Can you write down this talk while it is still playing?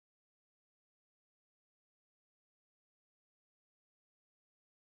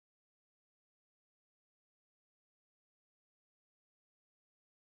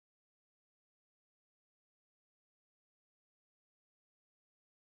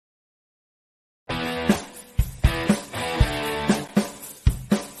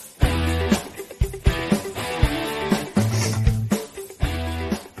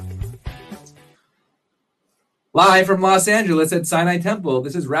Live from Los Angeles at Sinai Temple,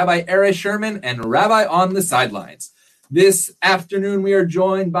 this is Rabbi Erez Sherman and Rabbi on the Sidelines. This afternoon, we are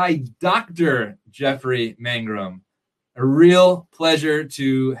joined by Dr. Jeffrey Mangrum. A real pleasure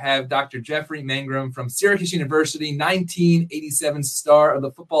to have Dr. Jeffrey Mangrum from Syracuse University, 1987 star of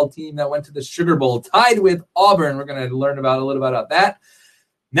the football team that went to the Sugar Bowl, tied with Auburn. We're going to learn a little bit about that.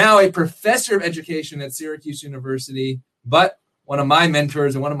 Now a professor of education at Syracuse University, but one of my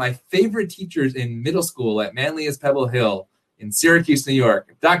mentors and one of my favorite teachers in middle school at Manlius Pebble Hill in Syracuse, New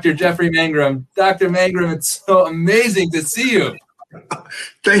York, Dr. Jeffrey Mangrum. Dr. Mangrum, it's so amazing to see you.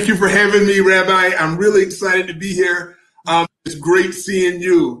 Thank you for having me, Rabbi. I'm really excited to be here. It's great seeing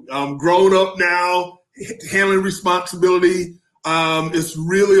you. I'm grown up now, handling responsibility. It's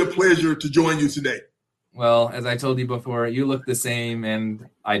really a pleasure to join you today. Well, as I told you before, you look the same and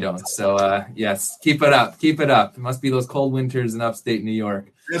I don't. So, yes, keep it up. Keep it up. It must be those cold winters in upstate New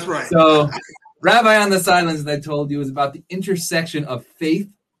York. That's right. So, Rabbi on the Sidelines, as I told you, is about the intersection of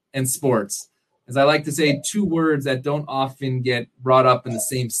faith and sports. As I like to say, two words that don't often get brought up in the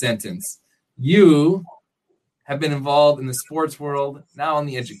same sentence. You have been involved in the sports world, now in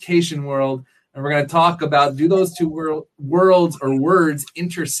the education world, and we're going to talk about, do those two worlds or words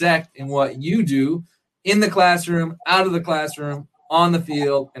intersect in what you do in the classroom, out of the classroom, on the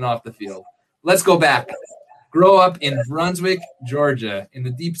field, and off the field. Let's go back. Grow up in Brunswick, Georgia, in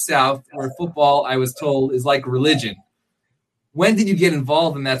the deep South, where football, I was told, is like religion. When did you get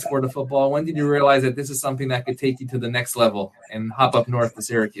involved in that sport of football? When did you realize that this is something that could take you to the next level and hop up north to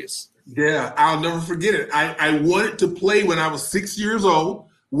Syracuse? Yeah, I'll never forget it. I wanted to play when I was 6 years old.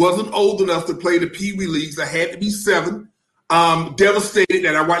 Wasn't old enough to play the Pee Wee leagues. I had to be 7. Devastated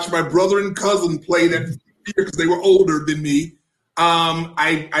that I watched my brother and cousin play that year because they were older than me.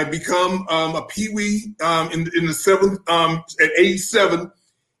 I become a Pee Wee in the 7th at age 7,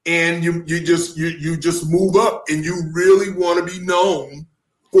 and you just move up, and you really want to be known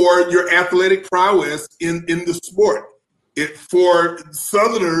for your athletic prowess in the sport. For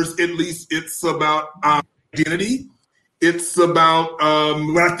Southerners, at least, it's about identity. It's about,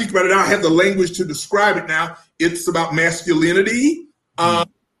 when I think about it now, I have the language to describe it now. It's about masculinity.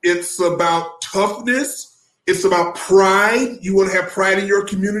 It's about toughness. It's about pride. You want to have pride in your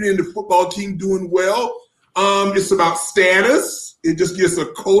community and the football team doing well. It's about status. It just gives a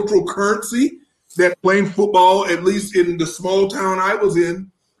cultural currency that playing football, at least in the small town I was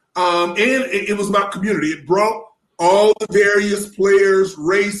in, and it was about community. It brought all the various players,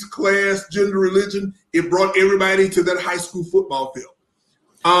 race, class, gender, religion. It brought everybody to that high school football field.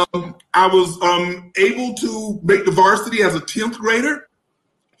 I was able to make the varsity as a 10th grader.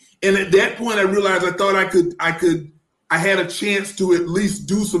 And at that point, I realized I thought I had a chance to at least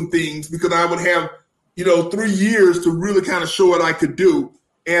do some things because I would have, 3 years to really kind of show what I could do.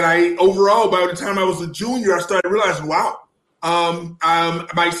 And overall, by the time I was a junior, I started realizing, wow,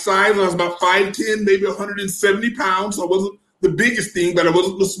 my size, I was about 5'10", maybe 170 pounds. So I wasn't the biggest thing, but I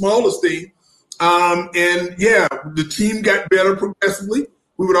wasn't the smallest thing. And yeah, the team got better progressively.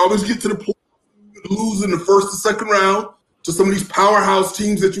 We would always get to the point we would lose in the first or second round to some of these powerhouse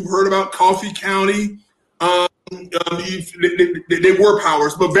teams that you've heard about, Coffee County. They were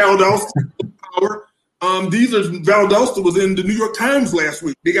powers, but Valdosta was power. Valdosta was in the New York Times last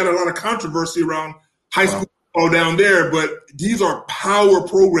week. They got a lot of controversy around high school football down there, but these are power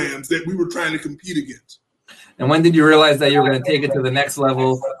programs that we were trying to compete against. And when did you realize that you were going to take it to the next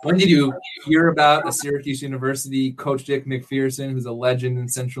level? When did you hear about the Syracuse University coach Dick McPherson, who's a legend in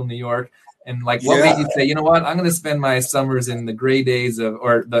Central New York? And what made you say, you know what, I'm going to spend my summers in the gray days the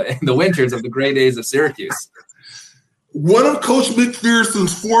winters of the gray days of Syracuse? One of Coach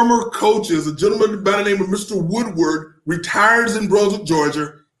McPherson's former coaches, a gentleman by the name of Mr. Woodward, retires in Brunswick,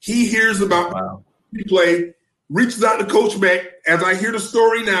 Georgia. He hears about me play, reaches out to Coach Mack. As I hear the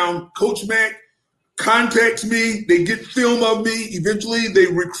story now, Coach Mack contacts me. They get film of me. Eventually, they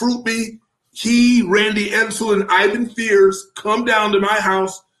recruit me. He, Randy Edsel, and Ivan Fears come down to my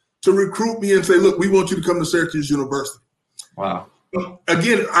house to recruit me and say, look, we want you to come to Syracuse University. Wow.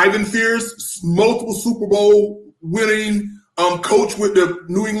 Again, Ivan Fears, multiple Super Bowl winning coach with the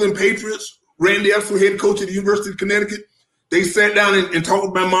New England Patriots, Randy Edsel, head coach at the University of Connecticut. They sat down and talked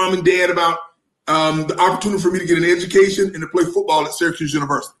with my mom and dad about the opportunity for me to get an education and to play football at Syracuse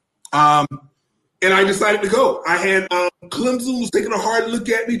University. And I decided to go. I had Clemson was taking a hard look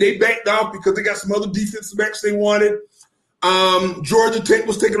at me. They backed off because they got some other defensive backs they wanted. Georgia Tech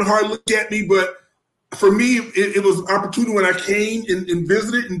was taking a hard look at me, but for me, it was an opportunity when I came and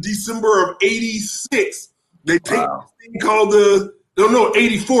visited in December of '86. They take this thing called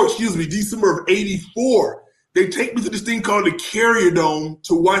 84, December of '84. They take me to this thing called the Carrier Dome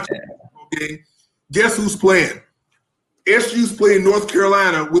to watch a game. Guess who's playing? SU's playing North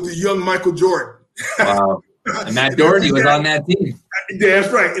Carolina with the young Michael Jordan. Wow. And Matt Doherty was on that team.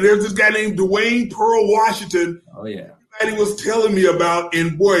 That's right. And there's this guy named Dwayne Pearl Washington. Oh, yeah. He was telling me about,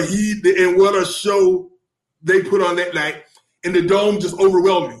 and boy, and what a show they put on that night. And the Dome just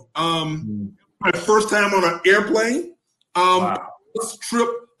overwhelmed me. My first time on an airplane. Wow. This trip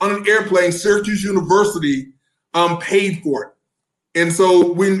on an airplane, Syracuse University paid for it. And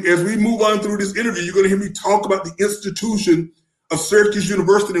so as we move on through this interview, you're going to hear me talk about the institution of Syracuse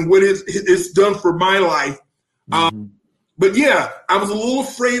University and what it's done for my life. But yeah, I was a little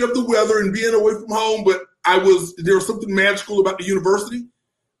afraid of the weather and being away from home, but there was something magical about the university.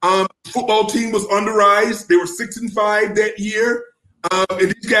 Football team was on the rise. They were 6-5 that year. And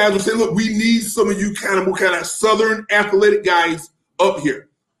these guys were saying, look, we need some of you more kind of Southern athletic guys up here.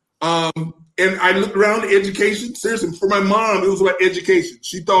 And I looked around at education. Seriously, for my mom, it was about education.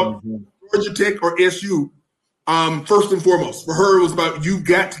 She thought Georgia Tech or SU, first and foremost. For her, it was about you've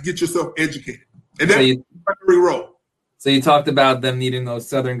got to get yourself educated. And that's the primary role. So you talked about them needing those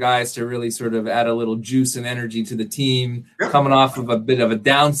Southern guys to really sort of add a little juice and energy to the team, coming off of a bit of a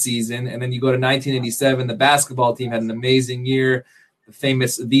down season. And then you go to 1987, the basketball team had an amazing year. The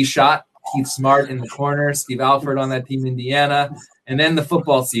famous The Shot, Keith Smart in the corner, Steve Alford on that team, Indiana, and then the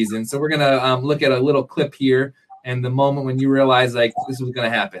football season. So we're going to look at a little clip here and the moment when you realize like this was going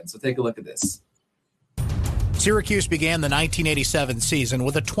to happen. So take a look at this. Syracuse began the 1987 season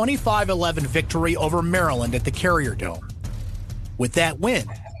with a 25-11 victory over Maryland at the Carrier Dome. With that win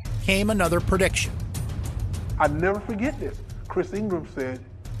came another prediction. I never forget this. Chris Ingram said,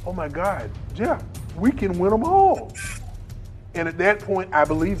 oh my God, Jeff, we can win them all. And at that point, I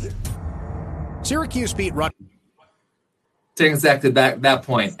believed it. Syracuse beat Rutgers. Taking us back to that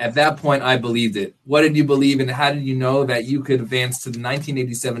point. At that point, I believed it. What did you believe, and how did you know that you could advance to the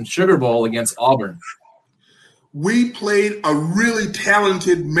 1987 Sugar Bowl against Auburn? We played a really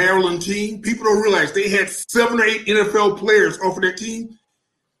talented Maryland team. People don't realize they had 7 or 8 NFL players off of that team.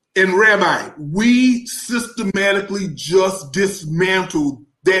 And Rabbi, we systematically just dismantled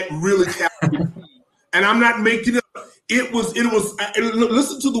that really talented team. And I'm not making it up. It was,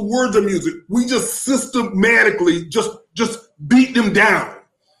 listen to the words of music. We just systematically just beat them down.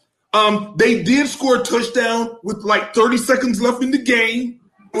 They did score a touchdown with like 30 seconds left in the game.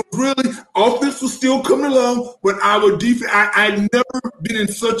 It was really, offense was still coming along, but our defense, I'd never been in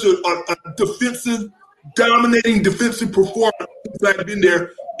such a dominating defensive performance since I'd been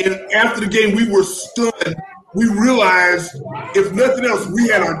there. And after the game, we were stunned. We realized, if nothing else, we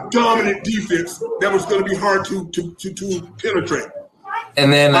had a dominant defense that was going to be hard to penetrate.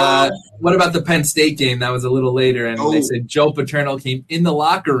 And then what about the Penn State game? That was a little later, and they said Joe Paterno came in the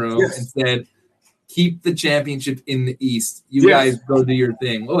locker room and said, keep the championship in the East. You guys go do your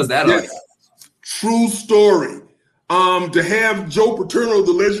thing. What was that like? True story. To have Joe Paterno,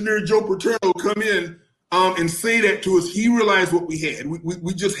 the legendary Joe Paterno, come in and say that to us, he realized what we had.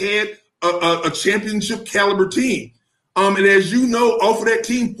 We just had a championship caliber team. And as you know, off of that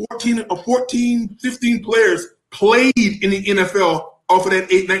team, 15 players played in the NFL off of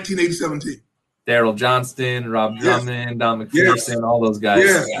that 1987 team. Darryl Johnston, Rob Drummond, Don McPherson, all those guys.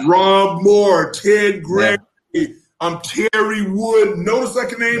 Yes, Rob Moore, Ted Gregory, Terry Wood. Notice I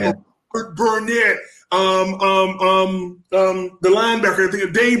can name Burnett, the linebacker, I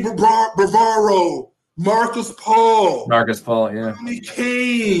think, Dave Bavaro, Marcus Paul, Tommy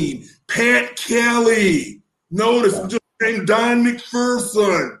Kane, Pat Kelly. Notice just named Don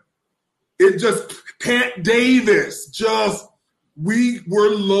McPherson. It just Pat Davis. We were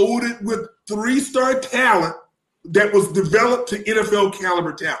loaded with 3-star talent that was developed to NFL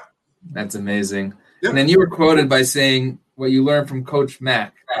caliber talent. That's amazing. Yep. And then you were quoted by saying what you learned from Coach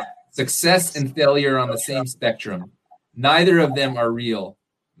Mack: success and failure on the same spectrum. Neither of them are real.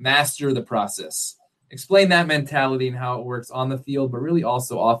 Master the process. Explain that mentality and how it works on the field, but really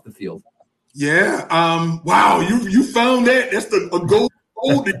also off the field. Yeah. Wow. You found that. That's a golden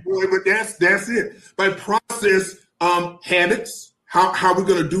boy, but that's it. By process, habits, how we're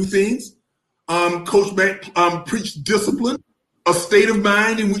going to do things. Coach Mack preached discipline, a state of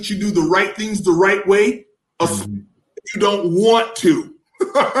mind in which you do the right things the right way. You don't want to.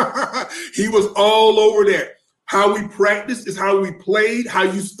 He was all over that. How we practiced is how we played. How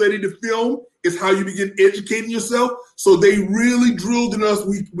you study the film is how you begin educating yourself. So they really drilled in us.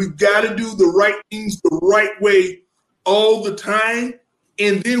 We got to do the right things the right way all the time.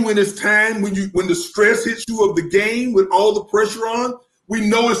 And then when it's time, when the stress hits you of the game with all the pressure on, we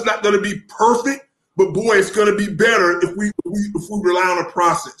know it's not going to be perfect, but boy, it's going to be better if we rely on a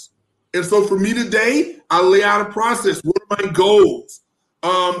process. And so for me today, I lay out a process. What are my goals?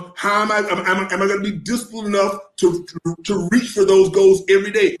 How am I going to be disciplined enough to reach for those goals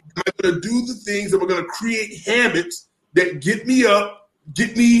every day? Am I going to do the things that are going to create habits that get me up,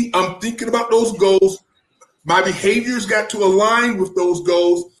 I'm thinking about those goals. My behaviors got to align with those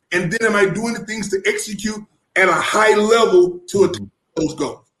goals. And then am I doing the things to execute at a high level to attain those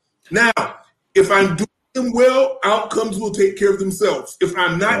goals? Now, if I'm doing them well, outcomes will take care of themselves. If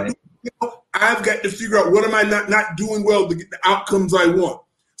I'm not doing well, I've got to figure out what am I not doing well to get the outcomes I want.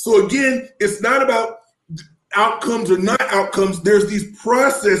 So again, it's not about outcomes or not outcomes. There's these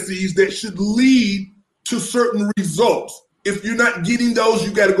processes that should lead to certain results. If you're not getting those,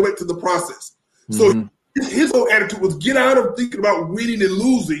 you got to go back to the process. So his whole attitude was get out of thinking about winning and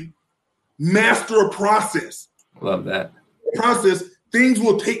losing, master a process. Love that. Process, things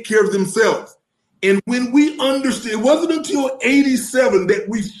will take care of themselves. And when we understand, it wasn't until 87 that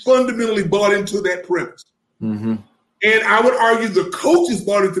we fundamentally bought into that premise. Mm-hmm. And I would argue the coaches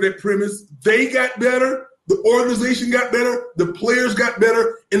bought into that premise. They got better. The organization got better. The players got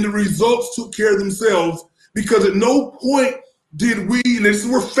better. And the results took care of themselves because at no point did we, and this is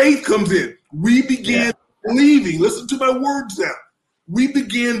where faith comes in, we began believing. Listen to my words now. We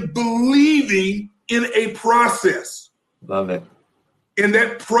began believing in a process. Love it. And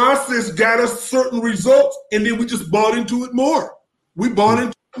that process got us certain results, and then we just bought into it more. We bought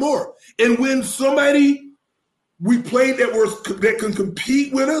into it more. And when somebody we played that can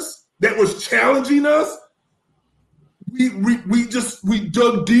compete with us, that was challenging us, we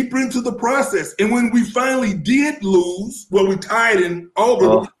dug deeper into the process. And when we finally did lose, we tied in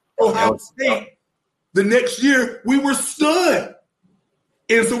Auburn, Ohio State, the next year we were stunned.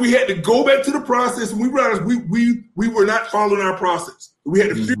 And so we had to go back to the process, and we realized we were not following our process. We had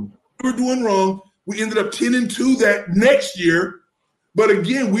to figure out what we were doing wrong. We ended up 10-2 that next year. But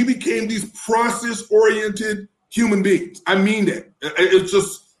again, we became these process-oriented human beings. I mean that. It's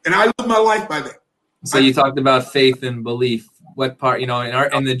just, and I live my life by that. So you talked about faith and belief. What part, in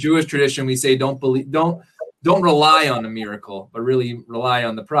the Jewish tradition, we say don't rely on a miracle, but really rely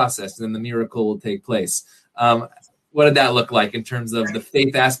on the process, and the miracle will take place. What did that look like in terms of the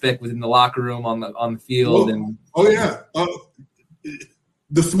faith aspect within the locker room, on the field?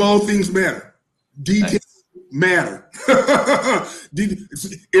 The small things matter. Details matter.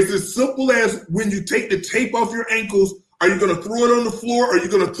 It's as simple as when you take the tape off your ankles, are you going to throw it on the floor or are you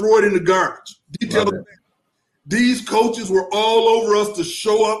going to throw it in the garbage? Details matter. These coaches were all over us to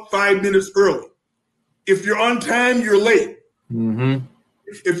show up 5 minutes early. If you're on time, you're late. Mm-hmm.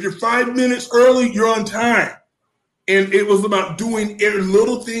 If you're 5 minutes early, you're on time. And it was about doing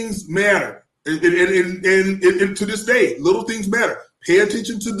little things matter. And to this day, little things matter. Pay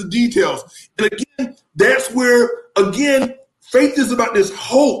attention to the details. And again, that's where, faith is about this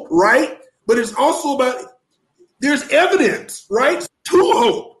hope, right? But it's also about, there's evidence, right, to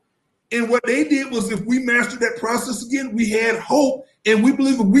hope. And what they did was, if we mastered that process again, we had hope. And we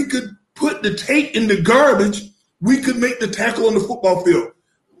believe if we could put the tape in the garbage, we could make the tackle on the football field.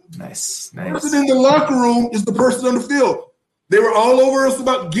 Nice. The person in the locker room is the person on the field. They were all over us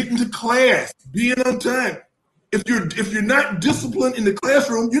about getting to class, being on time. If you're not disciplined in the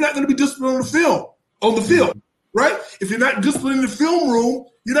classroom, you're not going to be disciplined on the field, right? If you're not disciplined in the film room,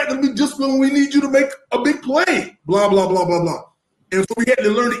 you're not going to be disciplined when we need you to make a big play, blah, blah, blah, blah, blah. And so we had to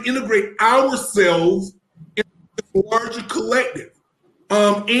learn to integrate ourselves in a larger collective.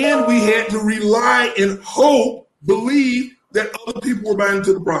 And we had to rely and hope, believe that other people were buying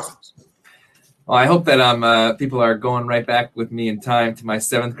into the process. Well, I hope that people are going right back with me in time to my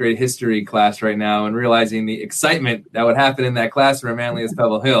 7th grade history class right now and realizing the excitement that would happen in that classroom at Manlius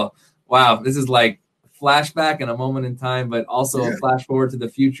Pebble Hill. Wow, this is like a flashback and a moment in time, but also a flash forward to the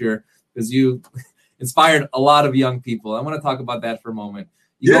future, because you inspired a lot of young people. I want to talk about that for a moment.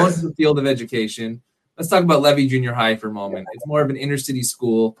 You go into the field of education. Let's talk about Levy Junior High for a moment. It's more of an inner city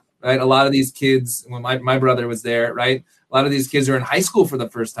school, right? A lot of these kids, when my brother was there, right? A lot of these kids are in high school for the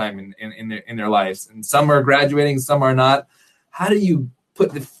first time in their lives, and some are graduating, some are not. How do you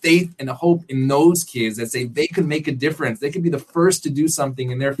put the faith and the hope in those kids that say they could make a difference? They could be the first to do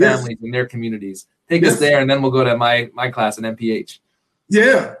something in their families, in their communities. Take us there, and then we'll go to my class at MPH.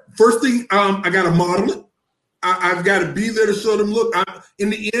 Yeah. First thing, I got to model it. I've got to be there to show them, look,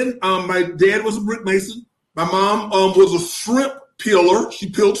 in the end, my dad was a brick mason. My mom was a shrimp peeler. She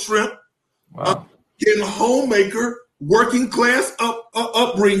peeled shrimp. Wow. In a homemaker, working class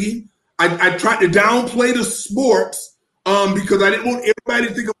upbringing. I tried to downplay the sports because I didn't want everybody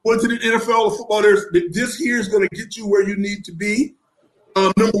to think of going to the NFL or football. This here is going to get you where you need to be,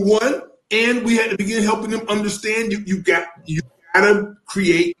 number one. And we had to begin helping them understand you got to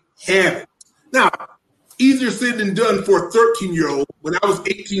create habits. Now, easier said than done for a 13-year-old when I was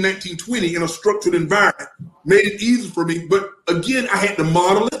 18, 19, 20 in a structured environment. Made it easy for me. But again, I had to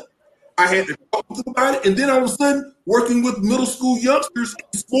model it. I had to talk to them about it. And then all of a sudden, working with middle school youngsters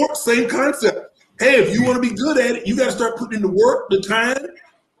in sports, same concept. Hey, if you want to be good at it, you got to start putting in the work, the time.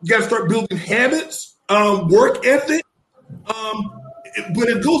 You got to start building habits, work ethic. But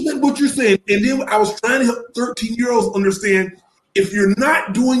it goes back to what you're saying. And then I was trying to help 13-year-olds understand, if you're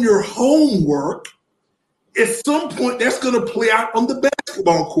not doing your homework, at some point that's going to play out on the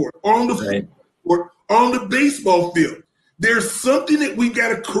basketball court, or on the football court, or on the baseball field. There's something that we got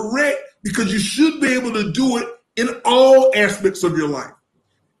to correct, because you should be able to do it in all aspects of your life.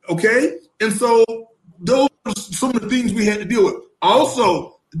 Okay? And so those are some of the things we had to deal with.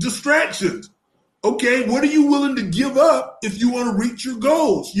 Also, distractions. Okay, what are you willing to give up if you want to reach your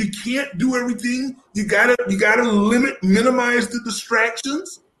goals? You can't do everything. You gotta minimize the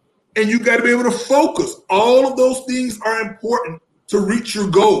distractions, and you gotta be able to focus. All of those things are important to reach your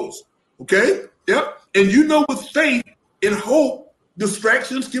goals. Okay? Yep. And you know, with faith and hope,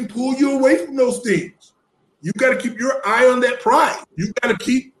 distractions can pull you away from those things. You got to keep your eye on that pride. You got to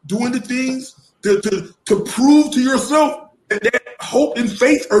keep doing the things to prove to yourself that hope and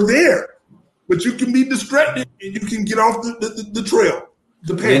faith are there. But you can be distracted and you can get off the trail.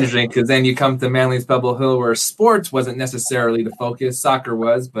 Interesting, because then you come to Manly's Pebble Hill, where sports wasn't necessarily the focus. Soccer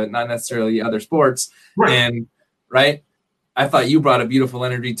was, but not necessarily other sports. Right. And I thought you brought a beautiful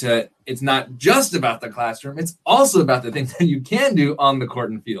energy to, it's not just about the classroom. It's also about the things that you can do on the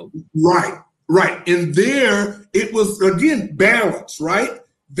court and field. Right. And there it was, again, balance, right?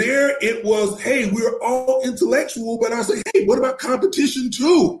 There it was, hey, we're all intellectual, but I say, hey, what about competition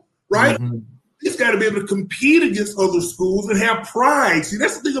too, right? Mm-hmm. It's got to be able to compete against other schools and have pride. See,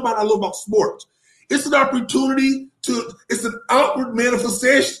 that's the thing I love about sports. It's an opportunity it's an outward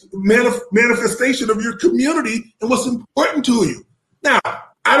manifestation of your community and what's important to you. Now,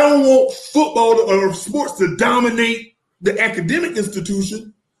 I don't want football or sports to dominate the academic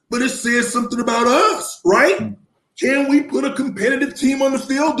institution, but it says something about us, right? Can we put a competitive team on the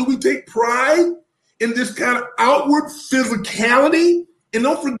field? Do we take pride in this kind of outward physicality? And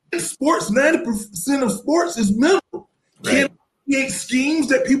don't forget, sports, 90% of sports is mental. Right. Can we create schemes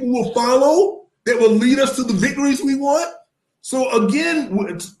that people will follow that will lead us to the victories we want? So again,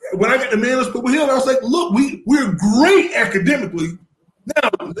 when I got to Manly's Pebble Hill, I was like, look, we're great academically. Now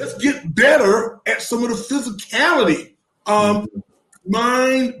let's get better at some of the physicality,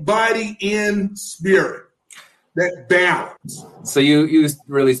 mind, body, and spirit. That balance. So you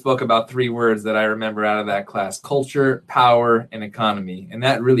really spoke about three words that I remember out of that class: culture, power, and economy. And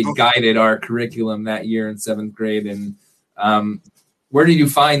that really guided our curriculum that year in 7th grade. And where did you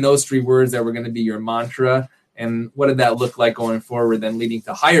find those three words that were going to be your mantra? And what did that look like going forward, then leading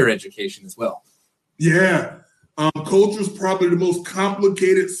to higher education as well? Yeah. Culture is probably the most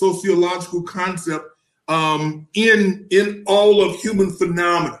complicated sociological concept in all of human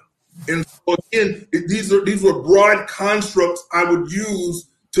phenomena. And so again, these were broad constructs I would use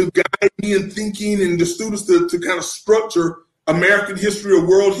to guide me in thinking, and the students to kind of structure American history or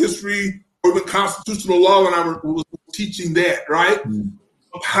world history or even constitutional law when I was teaching that, right? Mm-hmm.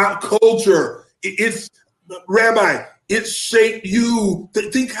 How culture, Rabbi, it shaped you.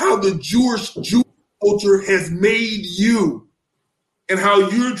 Think how the Jewish culture has made you, and how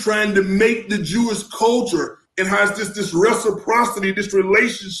you're trying to make the Jewish culture, and how it's this reciprocity, this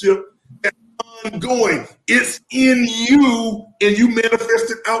relationship that's ongoing. It's in you, and you manifest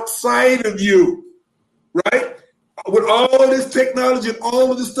it outside of you, right? With all of this technology and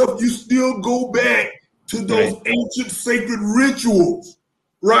all of this stuff, you still go back to those ancient sacred rituals,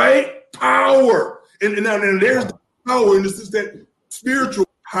 right? Power. And there's the power, and this is that spiritual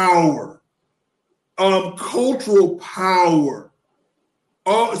power, cultural power.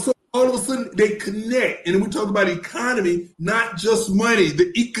 So all of a sudden they connect. And we talk about economy, not just money,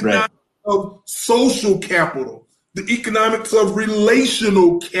 the economics of social capital, the economics of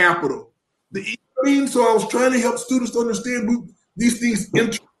relational capital. So I was trying to help students to understand these things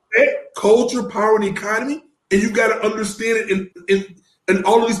interact, culture, power, and economy. And you got to understand it in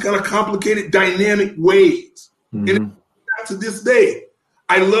all of these kind of complicated, dynamic ways. Mm-hmm. And to this day,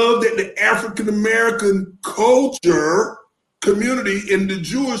 I love that the African-American culture, community, and the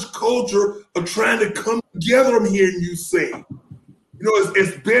Jewish culture are trying to come together, I'm hearing you say.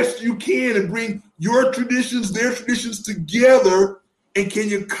 As best you can, and bring your traditions, their traditions together, and can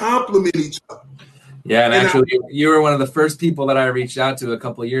you complement each other? Yeah, and actually, you were one of the first people that I reached out to a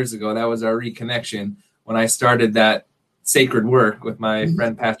couple of years ago. That was our reconnection when I started that sacred work with my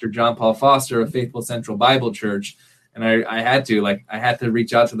friend, Pastor John Paul Foster of Faithful Central Bible Church. And I had to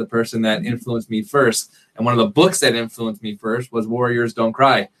reach out to the person that influenced me first. And And one of the books that influenced me first was Warriors Don't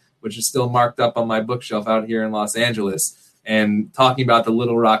Cry, which is still marked up on my bookshelf out here in Los Angeles. And talking about the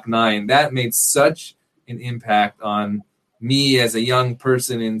Little Rock Nine, that made such an impact on me as a young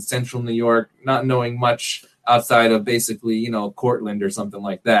person in central New York, not knowing much outside of basically, Cortland or something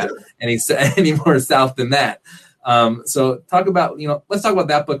like that, any more south than that. So let's talk about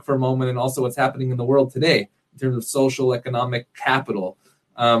that book for a moment, and also what's happening in the world today in terms of social economic capital.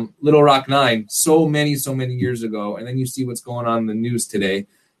 Little Rock Nine, so many years ago, and then you see what's going on in the news today.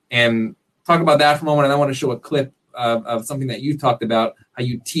 And talk about that for a moment, and I want to show a clip of something that you talked about, how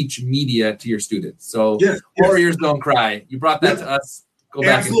you teach media to your students. So Warriors Don't Cry, you brought that to us. Go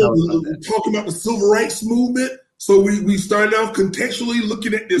back and tell us about that. Talking about the civil rights movement. So we started out contextually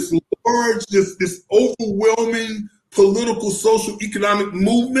looking at this large, this overwhelming political, social, economic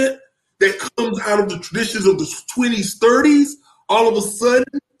movement that comes out of the traditions of the 20s, 30s. All of a sudden,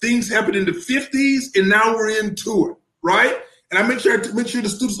 things happened in the 50s, and now we're into it, right? And I make sure the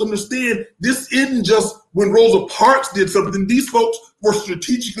students understand this isn't just when Rosa Parks did something. These folks were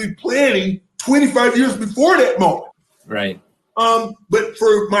strategically planning 25 years before that moment. Right. But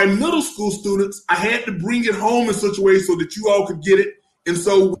for my middle school students, I had to bring it home in such a way so that you all could get it. And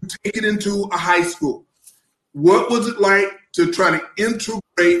so we take it into a high school. What was it like to try to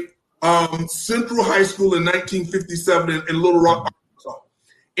integrate Central High School in 1957 in Little Rock, Arkansas?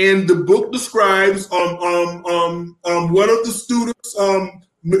 And the book describes one of the students,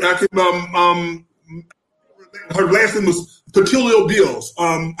 her last name was Patilio Bills.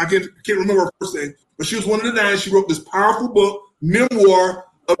 I can't remember her first name, but she was one of the 9. She wrote this powerful book, memoir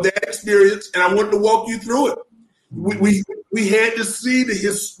of that experience, and I wanted to walk you through it. We had to see the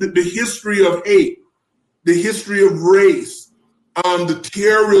history of hate, the history of race, the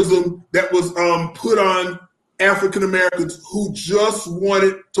terrorism that was put on African Americans who just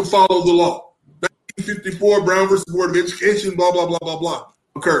wanted to follow the law. 1954, Brown versus Board of Education, blah, blah, blah, blah, blah,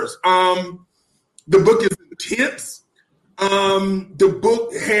 occurs. The book is intense. The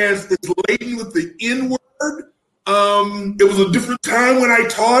book is laden with the N-word. It was a different time when I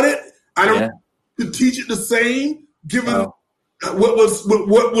taught it. I don't to teach it the same, given what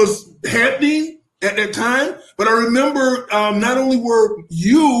was happening at that time. But I remember not only were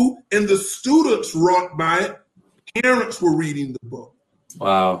you and the students wrought by it, parents were reading the book.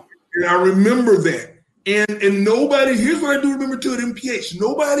 Wow. And I remember that. And nobody, here's what I do remember too at MPH,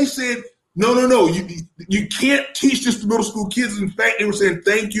 nobody said, no, you can't teach this to middle school kids. In fact, they were saying,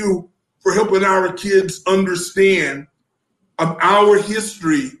 thank you for helping our kids understand our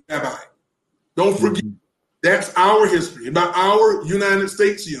history, Rabbi. Don't forget, that's our history, about our United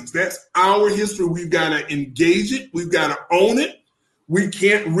Statesians. That's our history. We've got to engage it. We've got to own it. We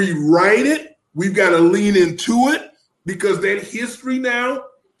can't rewrite it. We've got to lean into it, because that history now,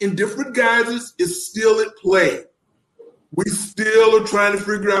 in different guises, is still at play. We still are trying to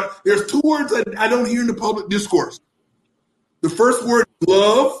figure out. There's 2 words I don't hear in the public discourse. The first word,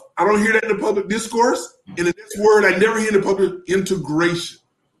 love. I don't hear that in the public discourse. And the next word I never hear in the public, integration.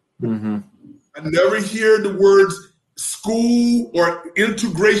 Mm-hmm. I never hear the words school or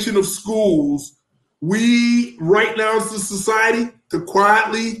integration of schools. We right now as a society to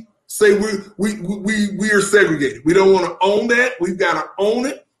quietly say we are segregated. We don't want to own that. We've got to own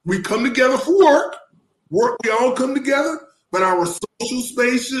it. We come together for work. We all come together, but our social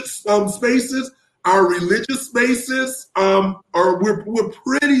spaces, our religious spaces, we're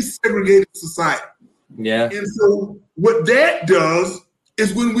pretty segregated society. Yeah. And so what that does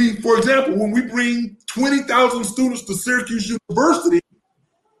is when we bring 20,000 students to Syracuse University,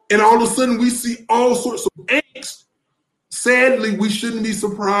 and all of a sudden we see all sorts of angst, sadly, we shouldn't be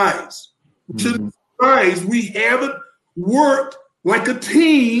surprised. We shouldn't be surprised. We haven't worked like a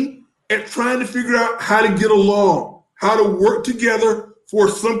team at trying to figure out how to get along, how to work together for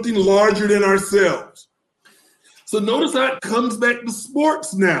something larger than ourselves. So notice how it comes back to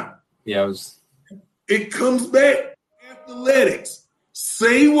sports now. Yeah, it comes back athletics.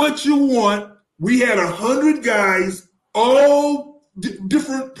 Say what you want. We had 100 guys, all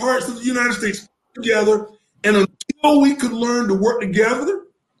different parts of the United States together, and until we could learn to work together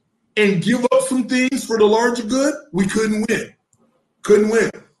and give up some things for the larger good, we couldn't win.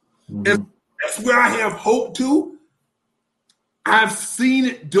 Mm-hmm. And that's where I have hope too. I've seen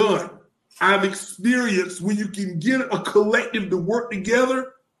it done. I've experienced when you can get a collective to work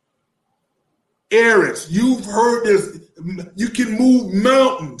together. Eris, you've heard this. You can move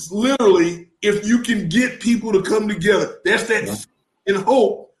mountains, literally, if you can get people to come together. That's that in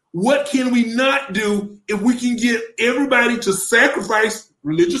hope. What can we not do if we can get everybody to sacrifice,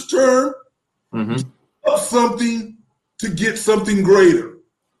 religious term, something to get something greater?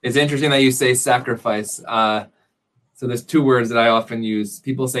 It's interesting that you say sacrifice. So there's two words that I often use.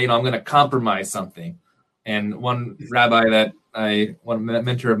 People say, I'm going to compromise something. And one rabbi one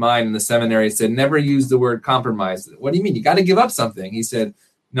mentor of mine in the seminary said, never use the word compromise. What do you mean? You got to give up something. He said,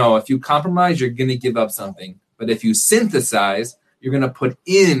 no, if you compromise, you're going to give up something. But if you synthesize, you're going to put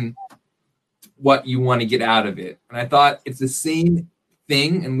in what you want to get out of it. And I thought it's the same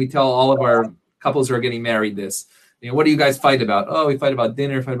thing. And we tell all of our couples who are getting married this, what do you guys fight about? Oh, we fight about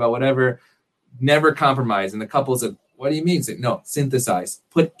dinner, fight about whatever. Never compromise. And the couple said, what do you mean? Say, no, synthesize.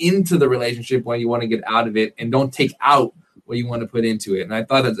 Put into the relationship what you want to get out of it, and don't take out what you want to put into it. And I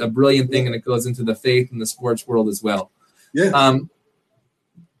thought it's a brilliant thing, and it goes into the faith and the sports world as well. Yeah.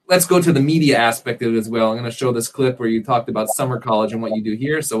 Let's go to the media aspect of it as well. I'm going to show this clip where you talked about summer college and what you do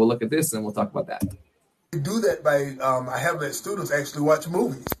here. So we'll look at this and we'll talk about that. We do that by, I have let students actually watch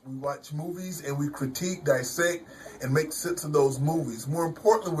movies. We watch movies and we critique, dissect, and make sense of those movies. More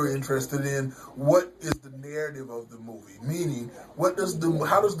importantly, we're interested in what is the narrative of the movie, meaning how does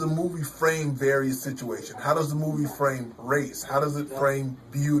the movie frame various situations? How does the movie frame race? How does it frame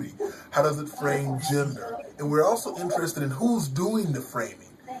beauty? How does it frame gender? And we're also interested in who's doing the framing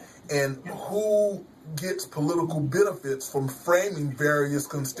and who gets political benefits from framing various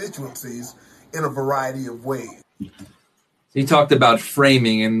constituencies in a variety of ways. So you talked about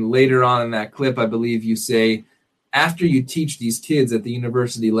framing, and later on in that clip, I believe you say, after you teach these kids at the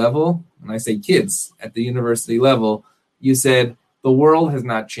university level, and I say kids at the university level, you said the world has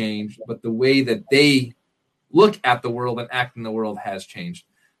not changed, but the way that they look at the world and act in the world has changed.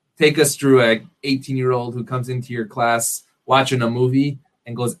 Take us through a 18-year-old who comes into your class watching a movie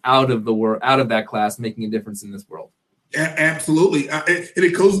and goes out of that class making a difference in this world. Absolutely. And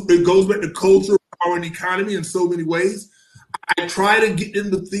it goes back to culture, power, and economy in so many ways. I try to get them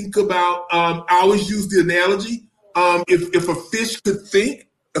to think about, I always use the analogy, if a fish could think,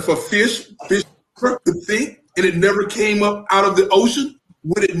 if a fish could think and it never came up out of the ocean,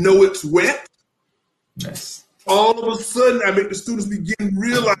 would it know it's wet? Yes. All of a sudden, I make the students begin to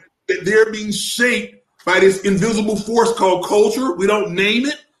realize that they're being shaped by this invisible force called culture. We don't name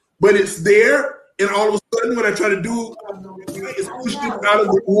it, but it's there. And all of a sudden, what I try to do is push them out of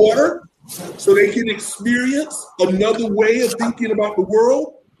the water so they can experience another way of thinking about the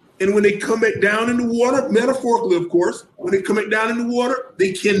world. And when they come back down in the water, metaphorically, of course, when they come back down in the water,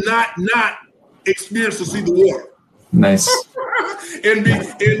 they cannot not experience to see the water. Nice. and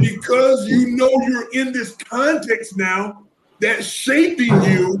because you're in this context now, that's shaping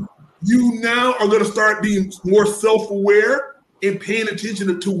you, you now are going to start being more self-aware and paying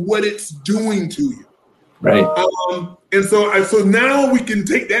attention to what it's doing to you. Right. And so now we can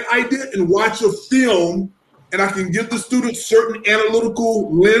take that idea and watch a film, and I can give the students certain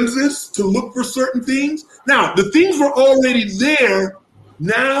analytical lenses to look for certain things. Now, the things were already there.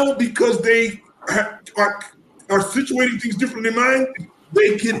 Now, because they are situating things differently in mind,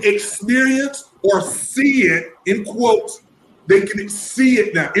 they can experience or see it, in quotes, they can see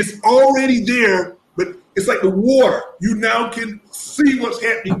it now. It's already there, but it's like the water. You now can see what's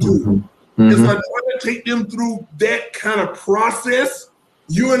happening to you. Mm-hmm. And so I try to take them through that kind of process.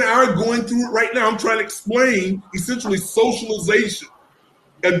 You and I are going through it right now. I'm trying to explain essentially socialization.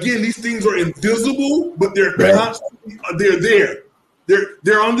 Again, these things are invisible, but they're constantly, they're there.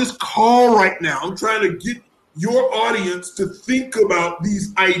 They're on this call right now. I'm trying to get your audience to think about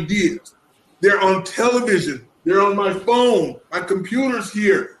these ideas. They're on television. They're on my phone. My computer's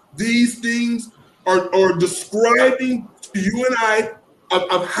here. These things are describing to you and I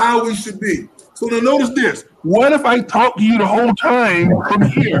of how we should be. So now notice this. What if I talk to you the whole time from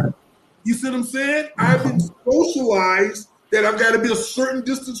here? You see what I'm saying? I've been socialized that I've got to be a certain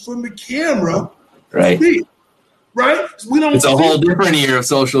distance from the camera to speak. Right? It's a whole different year of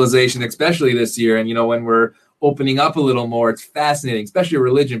socialization, especially this year. And, when we're opening up a little more, it's fascinating, especially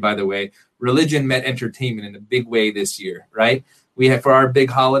religion, by the way. Religion met entertainment in a big way this year, right? We had, for our big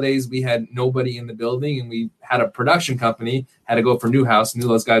holidays, we had nobody in the building, and we had a production company, had to go for Newhouse, knew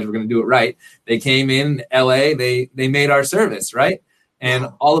those guys were going to do it right. They came in LA, they made our service, right? And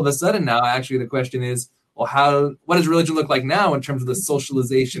all of a sudden now, actually, the question is, well, what does religion look like now in terms of the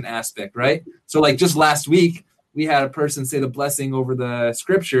socialization aspect, right? So like just last week, we had a person say the blessing over the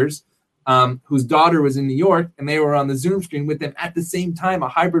scriptures, whose daughter was in New York, and they were on the Zoom screen with them at the same time, a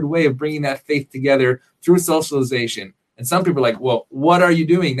hybrid way of bringing that faith together through socialization. And some people are like, well, what are you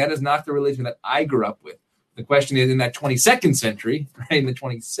doing? That is not the religion that I grew up with. The question is, in that 22nd century, right? In the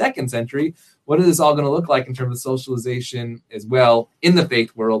 22nd century, what is this all going to look like in terms of socialization as well, in the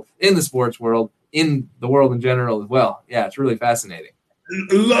faith world, in the sports world, in the world in general as well? Yeah, it's really fascinating.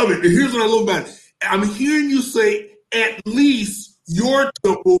 Love it. And here's what I love about it. I'm hearing you say at least your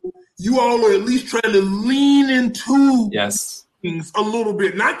temple, you all are at least trying to lean into Yes. things a little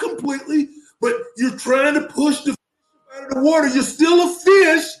bit, not completely, but you're trying to push the fish out of the water. You're still a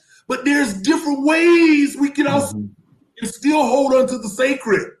fish, but there's different ways we can also and still hold on to the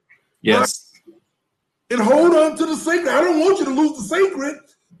sacred. Yes. And hold on to the sacred. I don't want you to lose the sacred,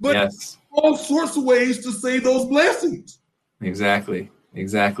 but Yes. all sorts of ways to say those blessings. Exactly.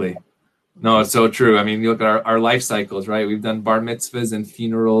 No, it's so true. I mean, you look at our life cycles, right? We've done bar mitzvahs and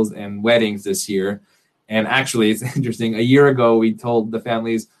funerals and weddings this year. And actually, it's interesting. A year ago, we told the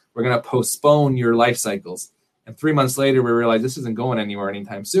families, we're going to postpone your life cycles. And 3 months later, we realized this isn't going anywhere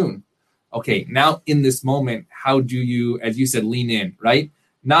anytime soon. Okay, now in this moment, how do you, as you said, lean in, right?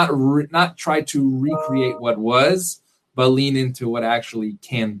 Not try to recreate what was, but lean into what actually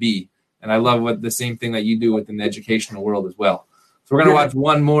can be. And I love the same thing that you do within the educational world as well. So we're going to watch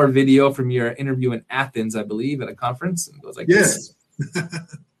one more video from your interview in Athens, I believe, at a conference. And it goes like this.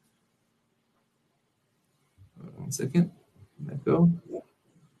 1 second. Let go. 1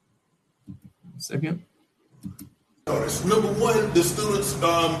 second. Number one, the students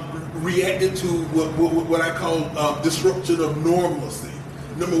reacted to what I call disruption of normalcy.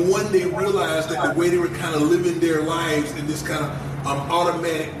 Number one, they realized that the way they were kind of living their lives in this kind of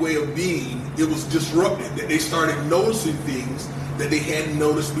automatic way of being, it was disrupted, that they started noticing things that they hadn't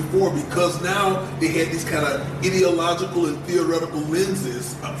noticed before, because now they had these kind of ideological and theoretical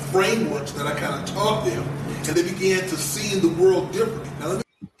lenses, frameworks that I kind of taught them, and they began to see in the world differently.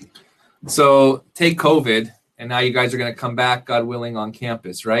 So take COVID, and now you guys are going to come back, God willing, on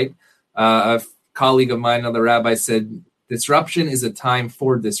campus, right? A colleague of mine, another rabbi, said, disruption is a time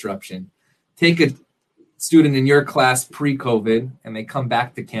for disruption. Take a student in your class pre-COVID, and they come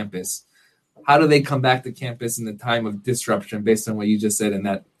back to campus. How do they come back to campus in the time of disruption based on what you just said in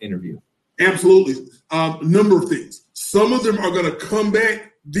that interview? Absolutely. Number of things. Some of them are going to come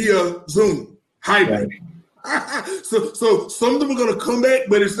back via Zoom, hybrid. Right. So some of them are going to come back,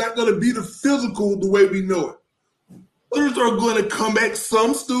 but it's not going to be the physical the way we know it. Others are going to come back.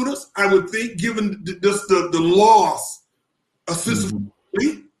 Some students, I would think, given just the loss of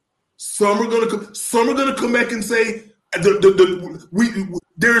sensitivity, some are going to come back and say,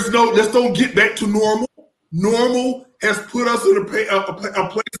 let's don't get back to normal. Normal has put us in a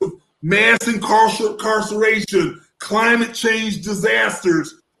place of mass incarceration, climate change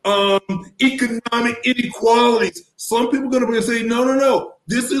disasters, economic inequalities. Some people are going to say, no.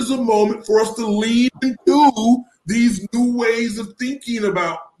 This is a moment for us to lean into these new ways of thinking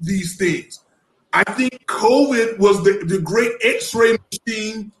about these things. I think COVID was the great X-ray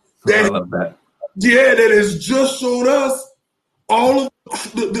machine I love that. Yeah, that has just showed us all of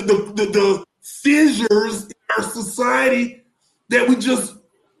the fissures in our society that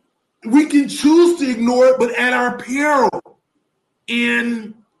we can choose to ignore it, but at our peril.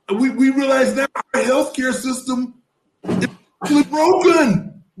 And we realize now our healthcare system is actually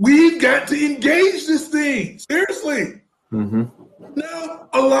broken. We've got to engage this thing. Seriously. Mm-hmm. Now,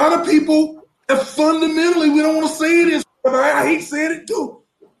 a lot of people have fundamentally, we don't want to say this, but I hate saying it too.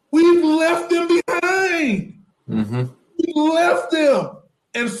 We've left them behind. Mm-hmm. We left them.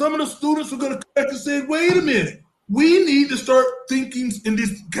 And some of the students are going to come back and say, wait a minute. We need to start thinking in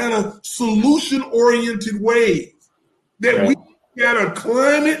this kind of solution-oriented ways. That we got a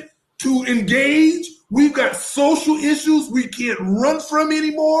climate to engage. We've got social issues we can't run from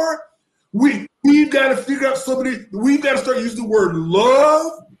anymore. We've got to figure out we've got to start using the word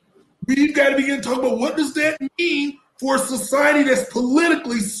love. We've got to begin to talk about what does that mean for a society that's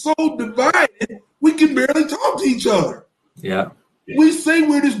politically so divided, we can barely talk to each other. Yeah. We say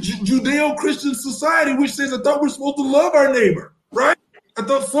we're this Judeo-Christian society, which says, I thought we're supposed to love our neighbor, right? I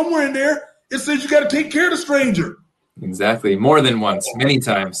thought somewhere in there, it says you got to take care of the stranger. Exactly. More than once, many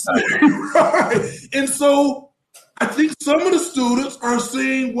times. Right. And so I think some of the students are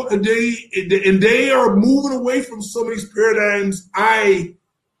saying they are moving away from some of these paradigms.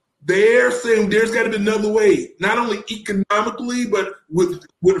 They're saying there's got to be another way, not only economically, but with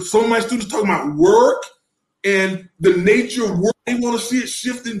some of my students talking about work and the nature of work. They want to see it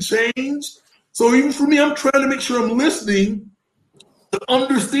shift and change. So even for me, I'm trying to make sure I'm listening to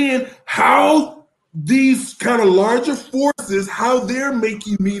understand how these kind of larger forces, how they're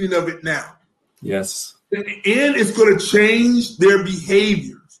making meaning of it now. Yes. And it's going to change their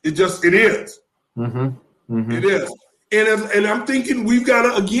behaviors. It is. Mm-hmm. Mm-hmm. It is. And I'm thinking we've got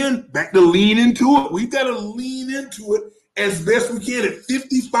to, again, back to lean into it. We've got to lean into it as best we can. At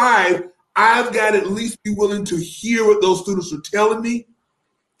 55, I've got to at least be willing to hear what those students are telling me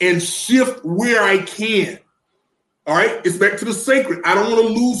and shift where I can. All right? It's back to the sacred. I don't want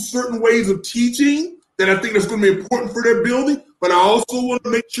to lose certain ways of teaching that I think that's going to be important for their building, but I also want to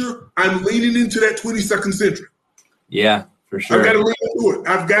make sure I'm leaning into that 22nd century. Yeah, for sure. I've got to lean into it.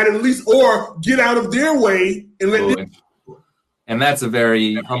 I've got to at least, or get out of their way and let them. And that's a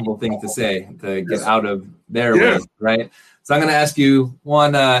very humble thing to say, to get out of their way, right? So I'm going to ask you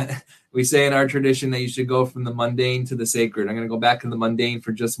one. We say in our tradition that you should go from the mundane to the sacred. I'm going to go back to the mundane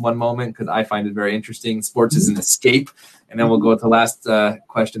for just one moment because I find it very interesting. Sports is an escape. And then we'll go to the last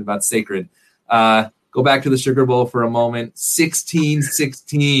question about sacred. Go back to the Sugar Bowl for a moment.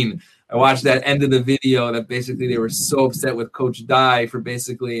 16-16. I watched that end of the video that basically they were so upset with Coach Dye for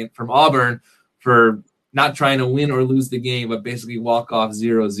basically from Auburn for not trying to win or lose the game, but basically walk off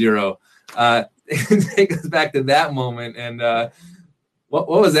 0-0. Take us back to that moment. And what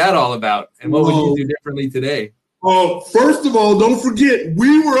was that all about? And what would you do differently today? Oh, first of all, don't forget,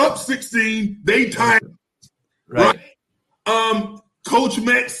 we were up 16. They tied. Right? Coach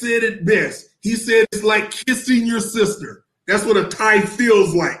Mack said it best. He said it's like kissing your sister. That's what a tie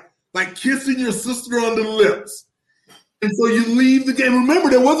feels like kissing your sister on the lips. And so you leave the game. Remember,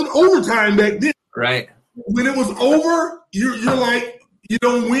 there wasn't overtime back then. Right. When it was over, you're like, you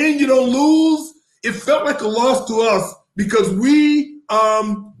don't win, you don't lose. It felt like a loss to us because we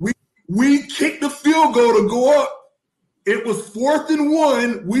kicked the field goal to go up. It was 4th and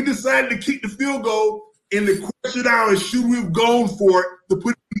 1. We decided to kick the field goal, and the question now is, should we have gone for it to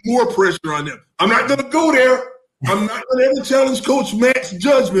put more pressure on them? I'm not going to go there. I'm not going to ever challenge Coach Mack's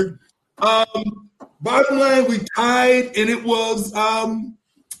judgment. Bottom line, we tied, and it was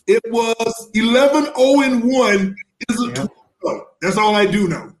 11-0-1. That's all I do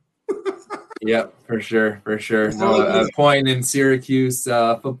know. Yep, for sure. No, a point in Syracuse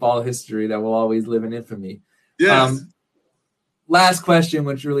football history that will always live in infamy. Yes. Last question,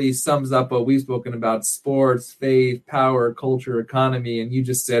 which really sums up what we've spoken about: sports, faith, power, culture, economy. And you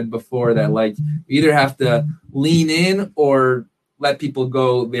just said before that, like, you either have to lean in or let people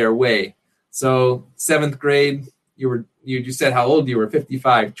go their way. So 7th grade, you said how old you were,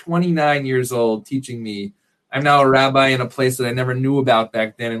 55, 29 years old, teaching me. I'm now a rabbi in a place that I never knew about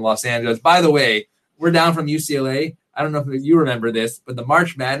back then in Los Angeles. By the way, we're down from UCLA. I don't know if you remember this, but the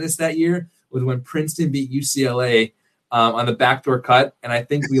March Madness that year was when Princeton beat UCLA on the backdoor cut. And I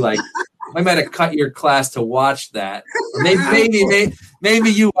think I might have cut your class to watch that. Or maybe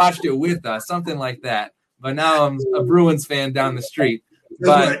you watched it with us, something like that. But now I'm a Bruins fan down the street.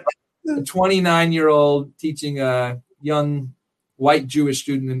 But a 29-year-old teaching a young white Jewish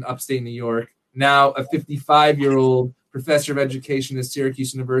student in upstate New York, now a 55-year-old professor of education at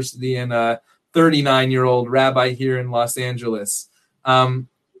Syracuse University, and a 39-year-old rabbi here in Los Angeles. Are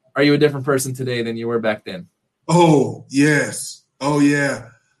you a different person today than you were back then? Oh, yes. Oh, yeah.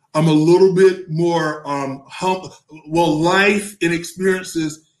 I'm a little bit more humble. Well, life and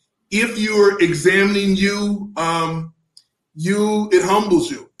experiences, if you're examining you, it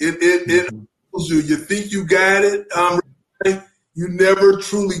humbles you. It humbles you. You think you got it. You never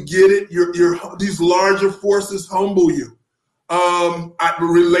truly get it. These larger forces humble you.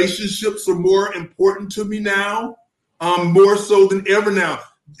 Relationships are more important to me now, more so than ever now.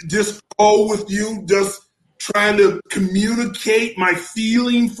 Just call with you, just trying to communicate my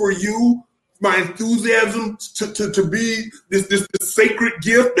feeling for you, my enthusiasm to be this sacred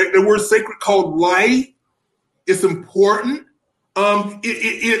gift, the word sacred called life. It's important.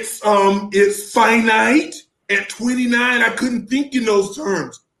 It's finite. At 29, I couldn't think in those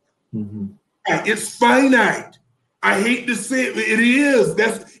terms. Mm-hmm. It's finite. I hate to say it, but it is.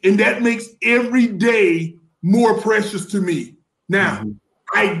 That makes every day more precious to me. Now,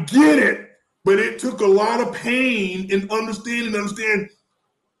 I get it, but it took a lot of pain and understand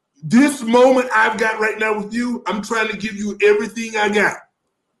this moment I've got right now with you. I'm trying to give you everything I got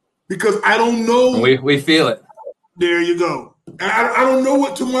because I don't know. We feel it. There you go. I don't know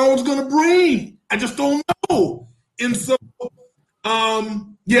what tomorrow's going to bring. I just don't know. And so,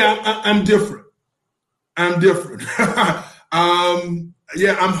 I'm different. I'm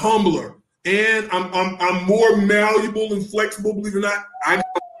humbler. And I'm more malleable and flexible, believe it or not. I got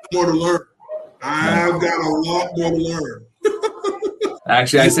more to learn. I've got a lot more to learn.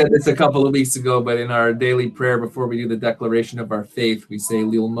 Actually, I said this a couple of weeks ago, but in our daily prayer before we do the declaration of our faith, we say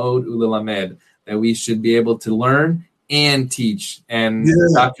Lilmod Ulelamed, that we should be able to learn and teach. And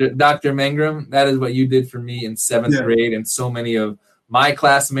Dr. Mangrum, that is what you did for me in 7th grade, and so many of my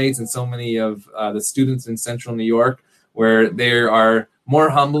classmates and so many of the students in Central New York, where they are more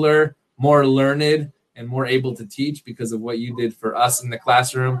humbler, more learned, and more able to teach because of what you did for us in the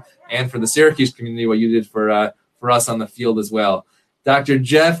classroom, and for the Syracuse community, what you did for us on the field as well. Dr.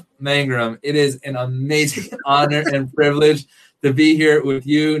 Jeff Mangrum, it is an amazing honor and privilege to be here with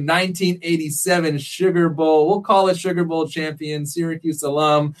you. 1987 Sugar Bowl. We'll call it Sugar Bowl champion, Syracuse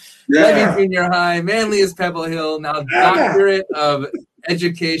alum, Levy Junior High, manliest Pebble Hill, now doctorate of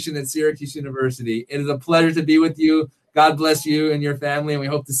education at Syracuse University. It is a pleasure to be with you. God bless you and your family, and we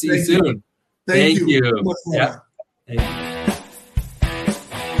hope to see you soon. Thank you. Yeah. Thank you.